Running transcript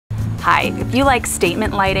Hi, if you like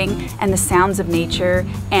statement lighting and the sounds of nature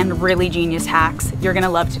and really genius hacks, you're gonna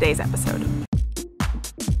love today's episode.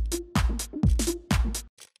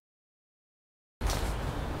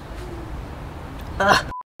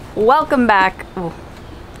 Welcome back.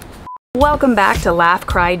 Welcome back to Laugh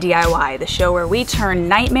Cry DIY, the show where we turn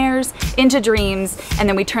nightmares into dreams and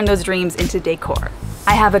then we turn those dreams into decor.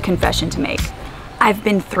 I have a confession to make. I've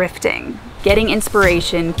been thrifting, getting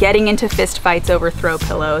inspiration, getting into fist fights over throw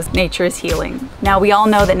pillows. Nature is healing. Now we all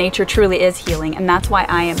know that nature truly is healing, and that's why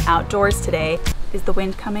I am outdoors today. Is the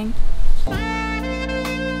wind coming?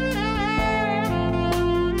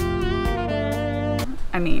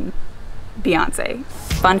 I mean, Beyonce.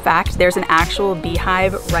 Fun fact, there's an actual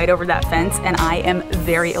beehive right over that fence and I am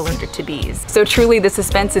very allergic to bees. So truly the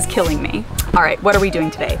suspense is killing me. All right, what are we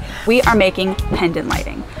doing today? We are making pendant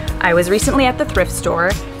lighting. I was recently at the thrift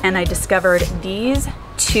store and I discovered these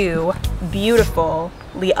two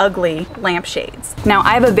beautifully ugly lampshades. Now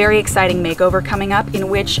I have a very exciting makeover coming up in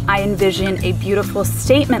which I envision a beautiful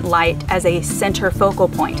statement light as a center focal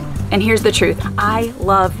point. And here's the truth, I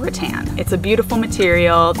love rattan. It's a beautiful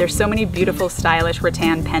material. There's so many beautiful, stylish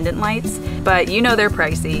rattan pendant lights, but you know they're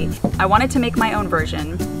pricey. I wanted to make my own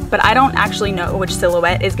version, but I don't actually know which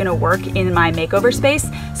silhouette is gonna work in my makeover space.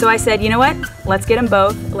 So I said, you know what? Let's get them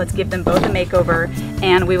both. Let's give them both a makeover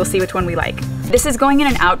and we will see which one we like. This is going in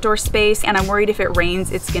an outdoor space and I'm worried if it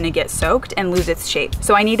rains, it's gonna get soaked and lose its shape.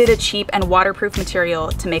 So I needed a cheap and waterproof material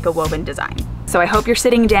to make a woven design. So I hope you're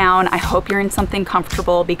sitting down. I hope you're in something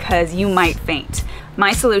comfortable because you might faint.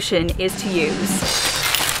 My solution is to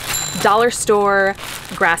use dollar store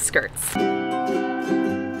grass skirts.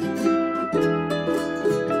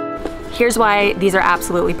 Here's why these are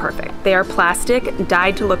absolutely perfect. They are plastic,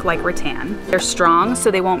 dyed to look like rattan. They're strong,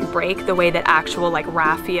 so they won't break the way that actual like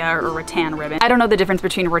raffia or rattan ribbon. I don't know the difference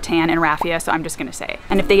between rattan and raffia, so I'm just gonna say it.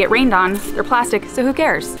 And if they get rained on, they're plastic, so who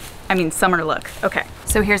cares? I mean, summer look. Okay,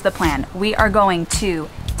 so here's the plan. We are going to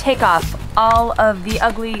take off all of the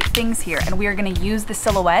ugly things here and we are gonna use the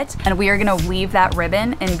silhouette and we are gonna weave that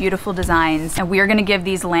ribbon in beautiful designs and we are gonna give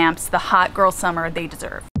these lamps the hot girl summer they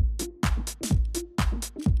deserve.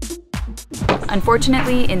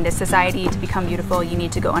 Unfortunately, in this society, to become beautiful, you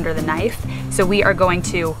need to go under the knife. So we are going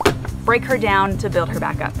to break her down to build her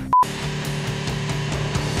back up.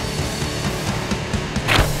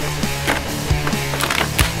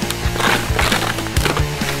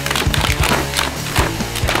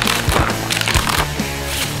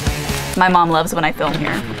 My mom loves when I film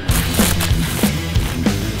here.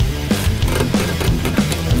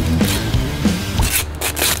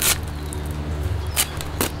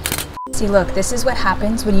 See, look, this is what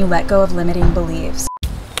happens when you let go of limiting beliefs.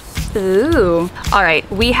 Ooh. All right,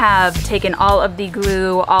 we have taken all of the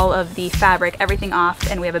glue, all of the fabric, everything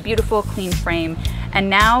off, and we have a beautiful clean frame. And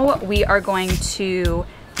now we are going to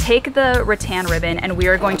take the rattan ribbon and we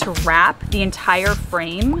are going to wrap the entire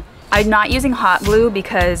frame. I'm not using hot glue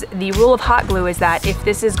because the rule of hot glue is that if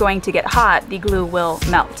this is going to get hot, the glue will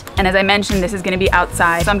melt. And as I mentioned, this is gonna be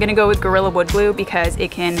outside. So I'm gonna go with Gorilla Wood glue because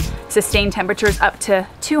it can sustain temperatures up to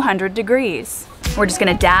 200 degrees. We're just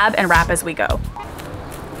gonna dab and wrap as we go.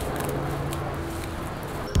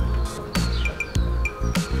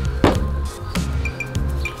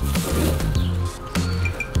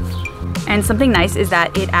 And something nice is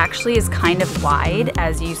that it actually is kind of wide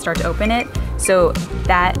as you start to open it. So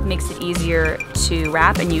that makes it easier to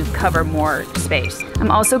wrap and you cover more space.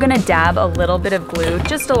 I'm also gonna dab a little bit of glue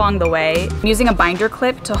just along the way. I'm using a binder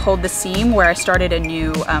clip to hold the seam where I started a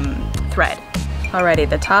new thread. Alrighty,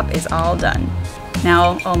 the top is all done.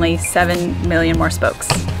 Now only 7 million more spokes.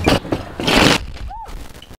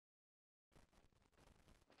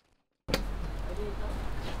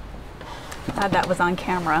 Glad that was on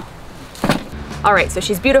camera. All right, so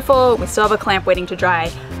she's beautiful. We still have a clamp waiting to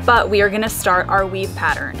dry, but we are gonna start our weave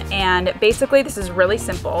pattern. And basically this is really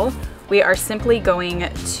simple. We are simply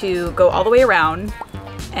going to go all the way around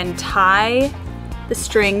and tie the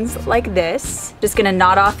strings like this. Just gonna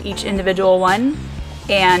knot off each individual one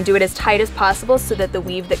and do it as tight as possible so that the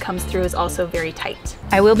weave that comes through is also very tight.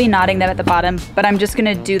 I will be knotting them at the bottom, but I'm just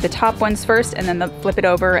gonna do the top ones first and then flip it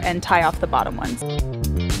over and tie off the bottom ones.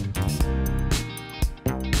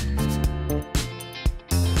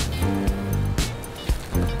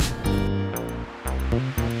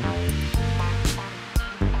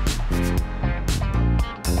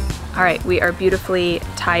 All right, we are beautifully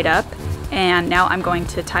tied up and now I'm going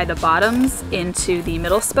to tie the bottoms into the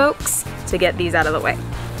middle spokes to get these out of the way.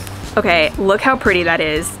 Okay, look how pretty that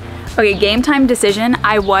is. Okay, game time decision.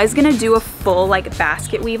 I was gonna do a full like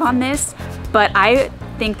basket weave on this, but I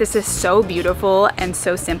think this is so beautiful and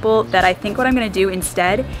so simple that I think what I'm gonna do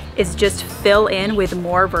instead is just fill in with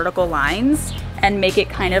more vertical lines and make it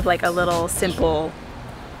kind of like a little simple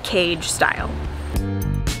cage style.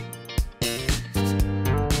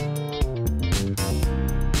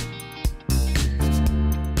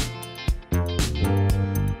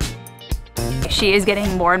 She is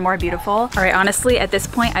getting more and more beautiful. All right, honestly, at this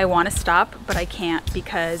point, I want to stop, but I can't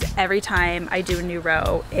because every time I do a new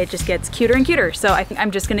row, it just gets cuter and cuter. So I think I'm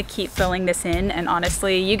just gonna keep filling this in, and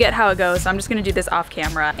honestly, you get how it goes. So I'm just gonna do this off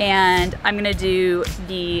camera, and I'm gonna do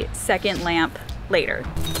the second lamp later.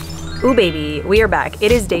 Ooh, baby, we are back.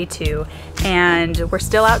 It is day 2, and we're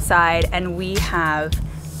still outside, and we have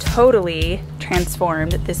totally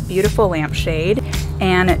transformed this beautiful lampshade,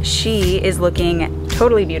 and she is looking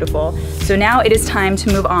totally beautiful. So now it is time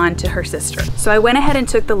to move on to her sister. So I went ahead and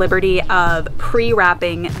took the liberty of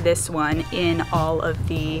pre-wrapping this one in all of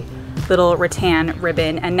the little rattan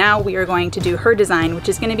ribbon, and now we are going to do her design, which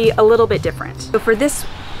is going to be a little bit different. So for this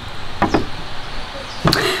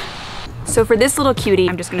little cutie,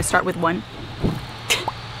 I'm just going to start with one.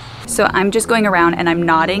 So I'm just going around and I'm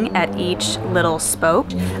knotting at each little spoke.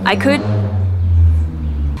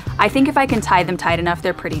 I think if I can tie them tight enough,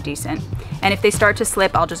 they're pretty decent. And if they start to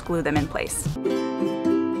slip, I'll just glue them in place.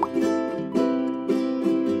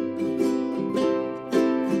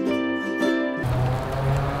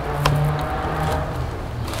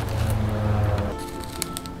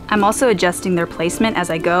 I'm also adjusting their placement as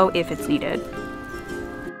I go if it's needed.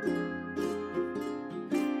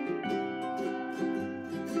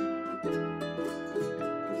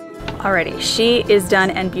 Alrighty, she is done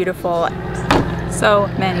and beautiful. So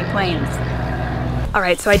many planes. All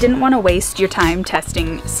right, so I didn't want to waste your time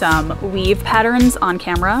testing some weave patterns on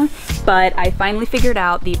camera, but I finally figured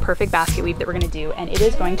out the perfect basket weave that we're gonna do, and it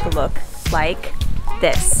is going to look like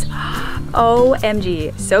this.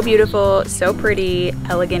 OMG, so beautiful, so pretty,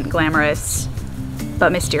 elegant, glamorous,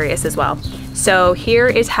 but mysterious as well. So here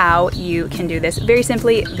is how you can do this very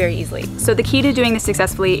simply, very easily. So the key to doing this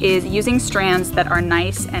successfully is using strands that are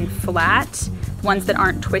nice and flat, ones that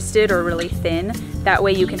aren't twisted or really thin. That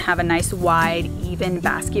way you can have a nice wide, even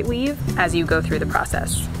basket weave as you go through the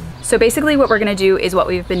process. So basically what we're gonna do is what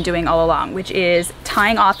we've been doing all along, which is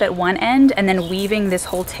tying off at one end and then weaving this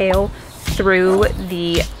whole tail through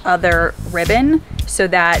the other ribbon so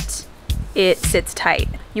that it sits tight.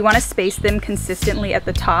 You wanna space them consistently at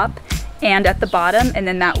the top and at the bottom, and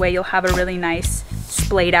then that way you'll have a really nice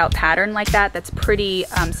splayed out pattern like that that's pretty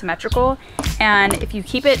symmetrical. And if you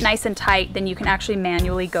keep it nice and tight, then you can actually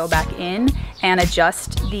manually go back in and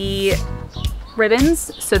adjust the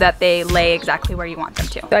ribbons so that they lay exactly where you want them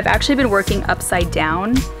to. So I've actually been working upside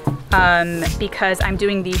down because I'm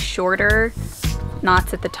doing these shorter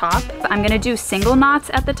knots at the top. I'm gonna do single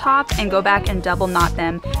knots at the top and go back and double knot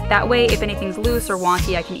them. That way, if anything's loose or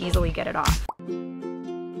wonky, I can easily get it off.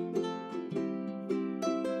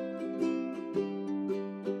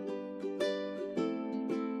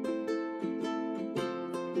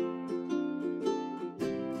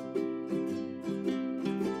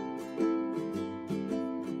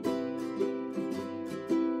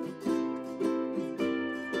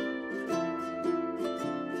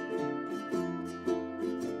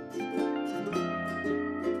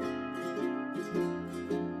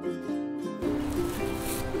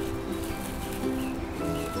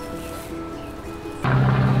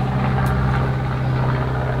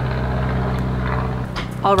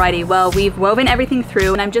 Alrighty, well, we've woven everything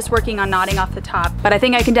through and I'm just working on knotting off the top, but I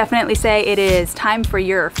think I can definitely say it is time for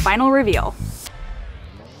your final reveal.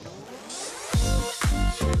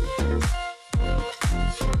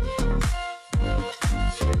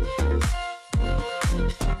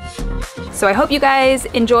 So I hope you guys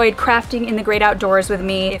enjoyed crafting in the great outdoors with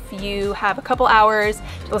me. If you have a couple hours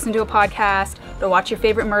to listen to a podcast, to watch your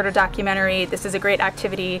favorite murder documentary, this is a great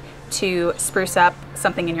activity to spruce up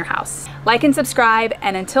something in your house. Like and subscribe,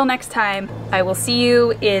 and until next time, I will see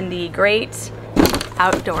you in the great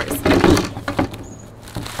outdoors.